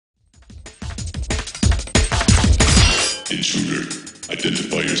Intruder,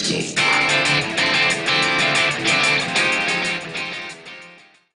 identify yourself.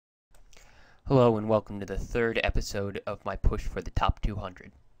 Hello and welcome to the third episode of my push for the top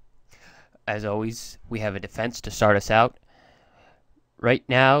 200. As always, we have a defense to start us out. Right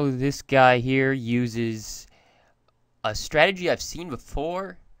now, this guy here uses a strategy I've seen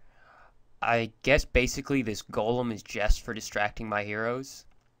before. I guess basically this Golem is just for distracting my heroes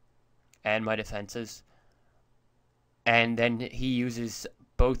and my defenses. And then he uses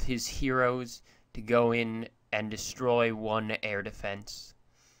both his heroes to go in and destroy one air defense.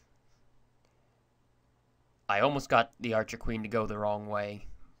 I almost got the Archer Queen to go the wrong way,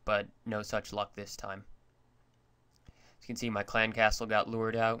 but no such luck this time. As you can see, my clan castle got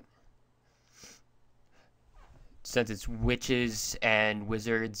lured out. Since it's witches and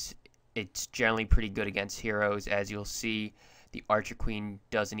wizards, it's generally pretty good against heroes. As you'll see, the Archer Queen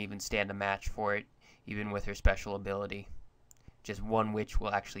doesn't even stand a match for it, even with her special ability. Just one witch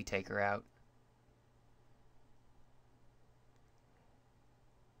will actually take her out.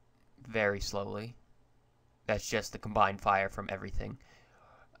 Very slowly. That's just the combined fire from everything.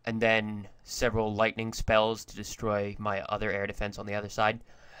 And then several lightning spells to destroy my other air defense on the other side.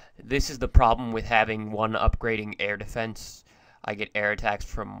 This is the problem with having one upgrading air defense. I get air attacks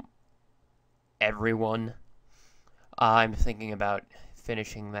from everyone. I'm thinking about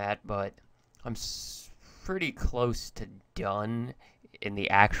finishing that, but I'm pretty close to done in the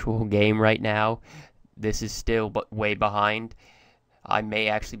actual game right now. This is still way behind. I may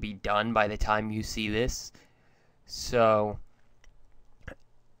actually be done by the time you see this. So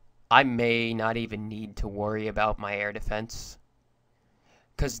I may not even need to worry about my air defense,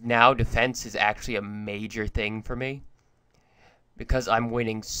 because now defense is actually a major thing for me, because I'm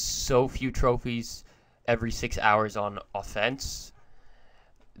winning so few trophies every 6 hours on offense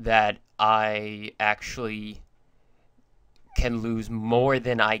that I actually can lose more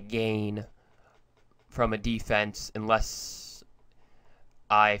than I gain from a defense unless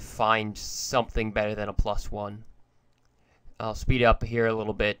I find something better than a +1. I'll speed up here a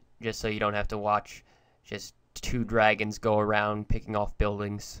little bit just so you don't have to watch just two dragons go around picking off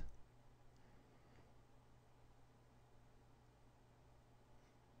buildings.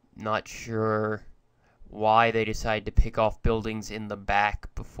 Not sure why they decided to pick off buildings in the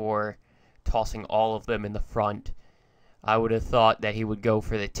back before tossing all of them in the front. I would have thought that he would go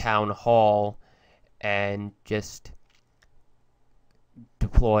for the town hall and just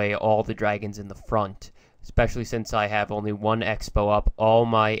deploy all the dragons in the front, especially since I have only one expo up, all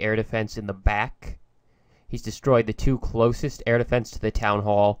my air defense in the back. He's destroyed the two closest air defense to the town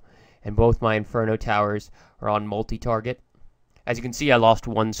hall, and both my inferno towers are on multi-target. As you can see, I lost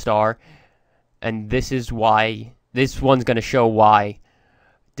 1 star, and this is why, this one's going to show why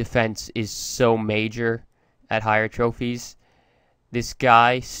defense is so major at higher trophies. This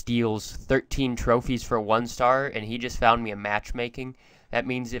guy steals 13 trophies for 1 star, and he just found me a matchmaking. That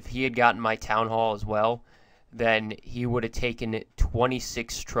means if he had gotten my town hall as well, then he would have taken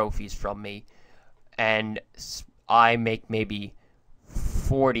 26 trophies from me. And I make maybe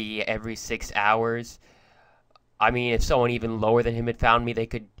 40 every 6 hours. I mean, if someone even lower than him had found me, they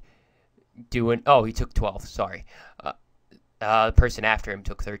could do an... Oh, he took 12, sorry. The person after him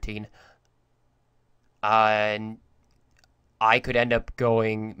took 13. And I could end up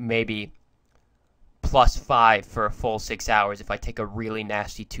going maybe +5 for a full 6 hours if I take a really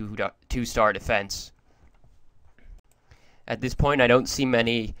nasty 2-star defense. At this point, I don't see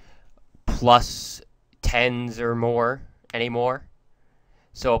many +10s or more anymore.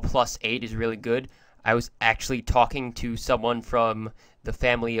 So a +8 is really good. I was actually talking to someone from the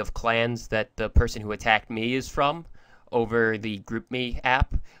family of clans that the person who attacked me is from over the GroupMe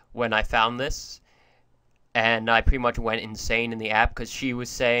app when I found this. And I pretty much went insane in the app because she was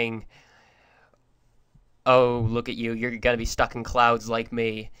saying, "Oh, look at you, you're going to be stuck in clouds like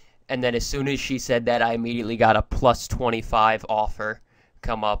me." And then as soon as she said that, I immediately got a +25 offer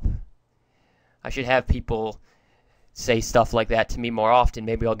come up. I should have people say stuff like that to me more often.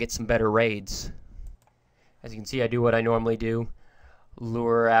 Maybe I'll get some better raids. As you can see, I do what I normally do.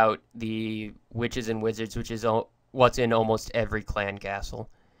 Lure out the witches and wizards, which is what's in almost every clan castle.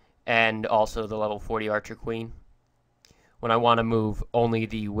 And also the level 40 Archer Queen. When I want to move only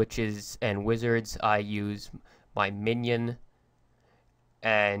the witches and wizards, I use my minion.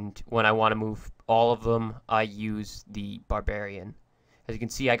 And when I want to move all of them, I use the barbarian. As you can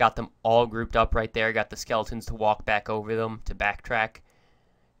see, I got them all grouped up right there. I got the skeletons to walk back over them to backtrack.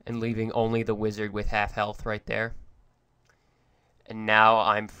 And leaving only the wizard with half health right there. And now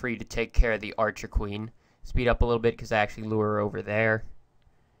I'm free to take care of the Archer Queen. Speed up a little bit because I actually lure her over there.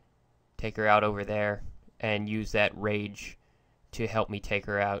 Take her out over there. and use that rage to help me take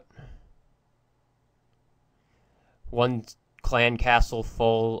her out. One clan castle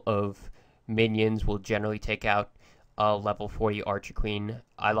full of minions will generally take out a level 40 archer queen.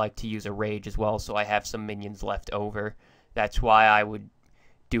 I like to use a rage as well, so I have some minions left over. That's why I would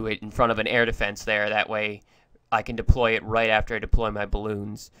do it in front of an air defense there. That way I can deploy it right after I deploy my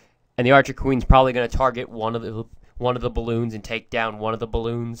balloons. And the archer queen's probably going to target one of the balloons and take down one of the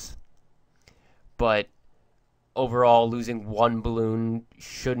balloons. But overall, losing one balloon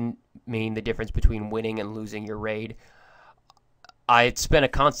shouldn't mean the difference between winning and losing your raid. It's been a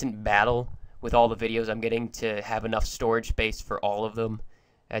constant battle with all the videos I'm getting to have enough storage space for all of them,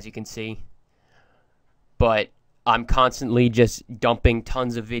 as you can see. But I'm constantly just dumping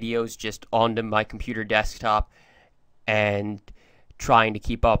tons of videos just onto my computer desktop and trying to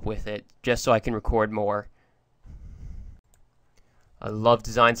keep up with it, just so I can record more. I love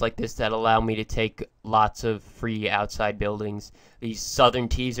designs like this that allow me to take lots of free outside buildings. These southern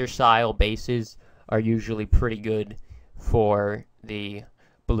teaser style bases are usually pretty good for the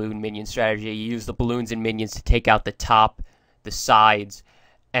balloon minion strategy. You use the balloons and minions to take out the top, the sides,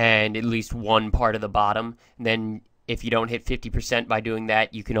 and at least one part of the bottom. And then if you don't hit 50% by doing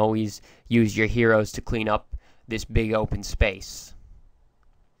that, you can always use your heroes to clean up this big open space.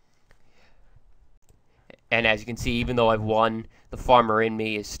 And as you can see, even though I've won, the farmer in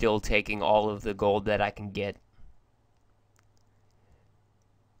me is still taking all of the gold that I can get.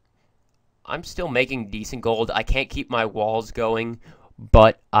 I'm still making decent gold. I can't keep my walls going,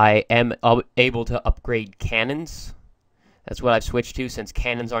 but I am able to upgrade cannons. That's what I've switched to, since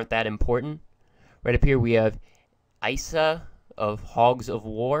cannons aren't that important. Right up here we have Isa of Hogs of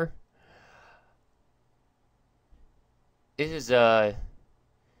War. This is a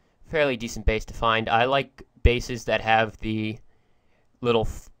fairly decent base to find. I like bases that have the little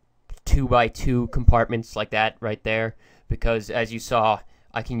 2x2 compartments like that right there, because as you saw,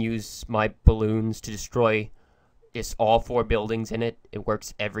 I can use my balloons to destroy just all 4 buildings in it. It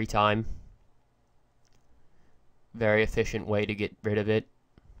works every time. Very efficient way to get rid of it.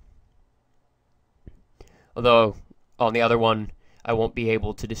 Although, on the other one, I won't be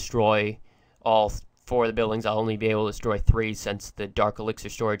able to destroy all 4 of the buildings. I'll only be able to destroy 3 since the dark elixir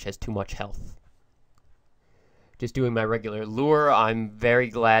storage has too much health. Just doing my regular lure. I'm very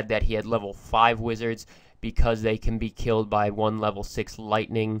glad that he had level 5 wizards, because they can be killed by 1 level 6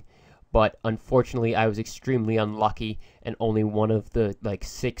 lightning. But unfortunately, I was extremely unlucky, and only one of the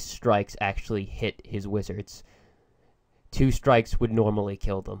 6 strikes actually hit his wizards. 2 strikes would normally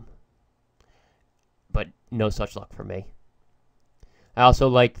kill them, but no such luck for me. I also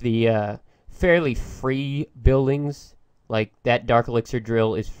like the fairly free buildings. Like that dark elixir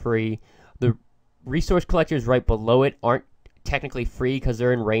drill is free. The resource collectors right below it aren't technically free because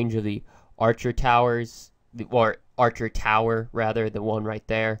they're in range of the archer towers, or archer tower rather, the one right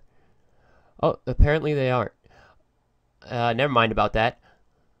there. Oh, apparently they aren't. Never mind about that.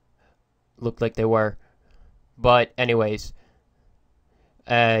 Looked like they were. But anyways,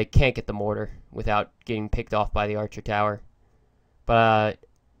 can't get the mortar without getting picked off by the archer tower. But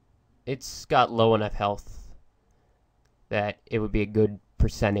it's got low enough health that it would be a good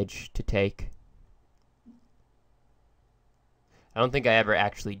percentage to take. I don't think I ever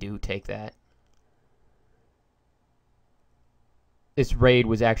actually do take that. This raid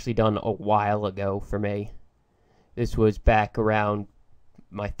was actually done a while ago for me. This was back around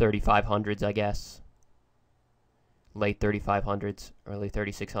my 3500s, I guess. Late 3500s, early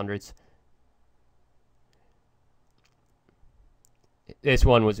 3600s. This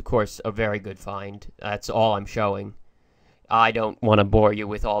one was, of course, a very good find. That's all I'm showing. I don't want to bore you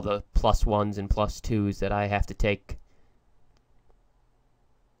with all the +1s and +2s that I have to take.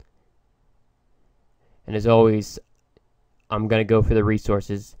 And as always, I'm going to go for the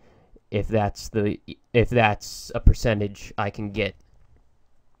resources if that's a percentage I can get.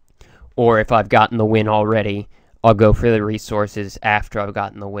 Or if I've gotten the win already, I'll go for the resources after I've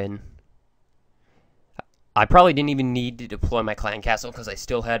gotten the win. I probably didn't even need to deploy my clan castle because I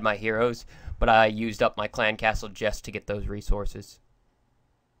still had my heroes, but I used up my clan castle just to get those resources.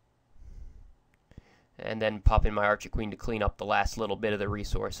 And then pop in my archer queen to clean up the last little bit of the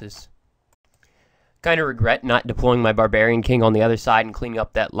resources. Kind of regret not deploying my barbarian king on the other side and cleaning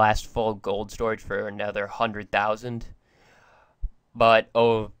up that last full gold storage for another 100,000. But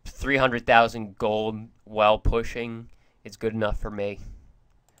 300,000 gold while pushing is good enough for me.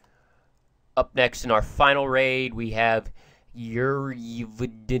 Up next in our final raid, we have yeah,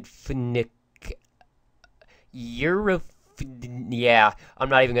 I'm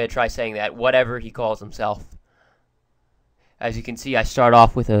not even going to try saying that. Whatever he calls himself. As you can see, I start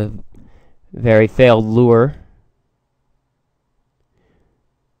off with a Very failed lure.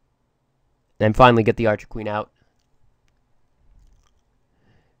 And finally get the Archer Queen out.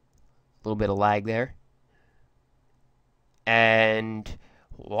 A little bit of lag there. And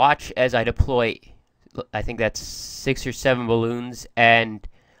watch as I deploy, I think that's 6 or 7 balloons, and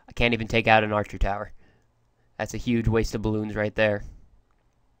I can't even take out an archer tower. That's a huge waste of balloons right there.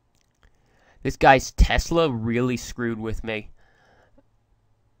 This guy's Tesla really screwed with me,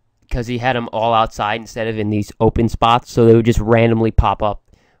 because he had them all outside instead of in these open spots, so they would just randomly pop up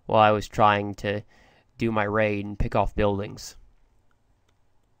while I was trying to do my raid and pick off buildings.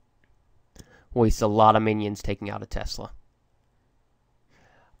 Waste a lot of minions taking out a Tesla.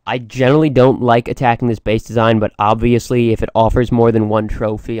 I generally don't like attacking this base design, but obviously if it offers more than one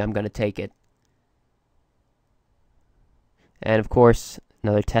trophy, I'm going to take it. And of course,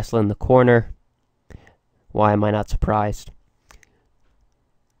 another Tesla in the corner. Why am I not surprised?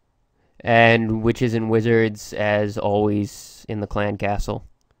 And witches and wizards, as always, in the clan castle.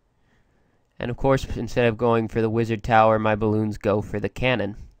 And of course, instead of going for the wizard tower, my balloons go for the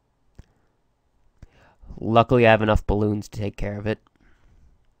cannon. Luckily, I have enough balloons to take care of it.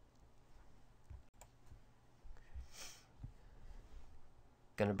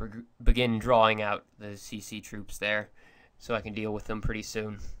 Gonna begin drawing out the CC troops there, so I can deal with them pretty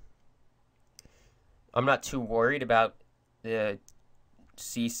soon. I'm not too worried about the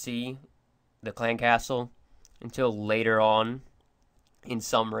CC, the clan castle, until later on in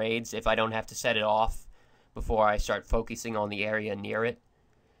some raids, if I don't have to set it off before I start focusing on the area near it.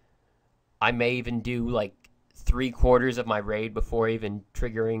 I may even do like 3/4 of my raid before even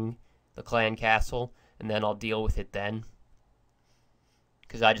triggering the clan castle, and then I'll deal with it then.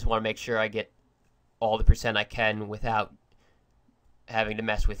 Because I just want to make sure I get all the percent I can without having to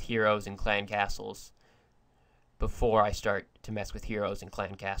mess with heroes and clan castles before I start to mess with heroes and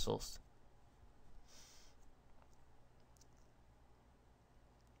clan castles.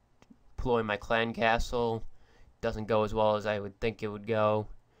 Deploying my clan castle doesn't go as well as I would think it would go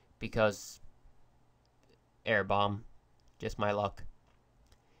because air bomb, just my luck.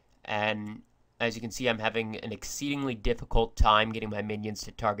 And as you can see, I'm having an exceedingly difficult time getting my minions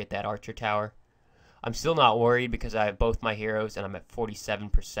to target that archer tower. I'm still not worried because I have both my heroes and I'm at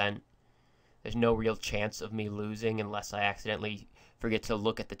 47%. There's no real chance of me losing unless I accidentally forget to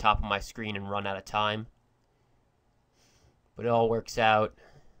look at the top of my screen and run out of time. But it all works out.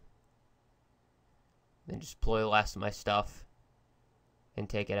 Then just deploy the last of my stuff and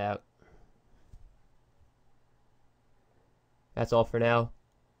take it out. That's all for now,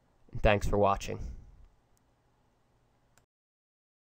 and thanks for watching.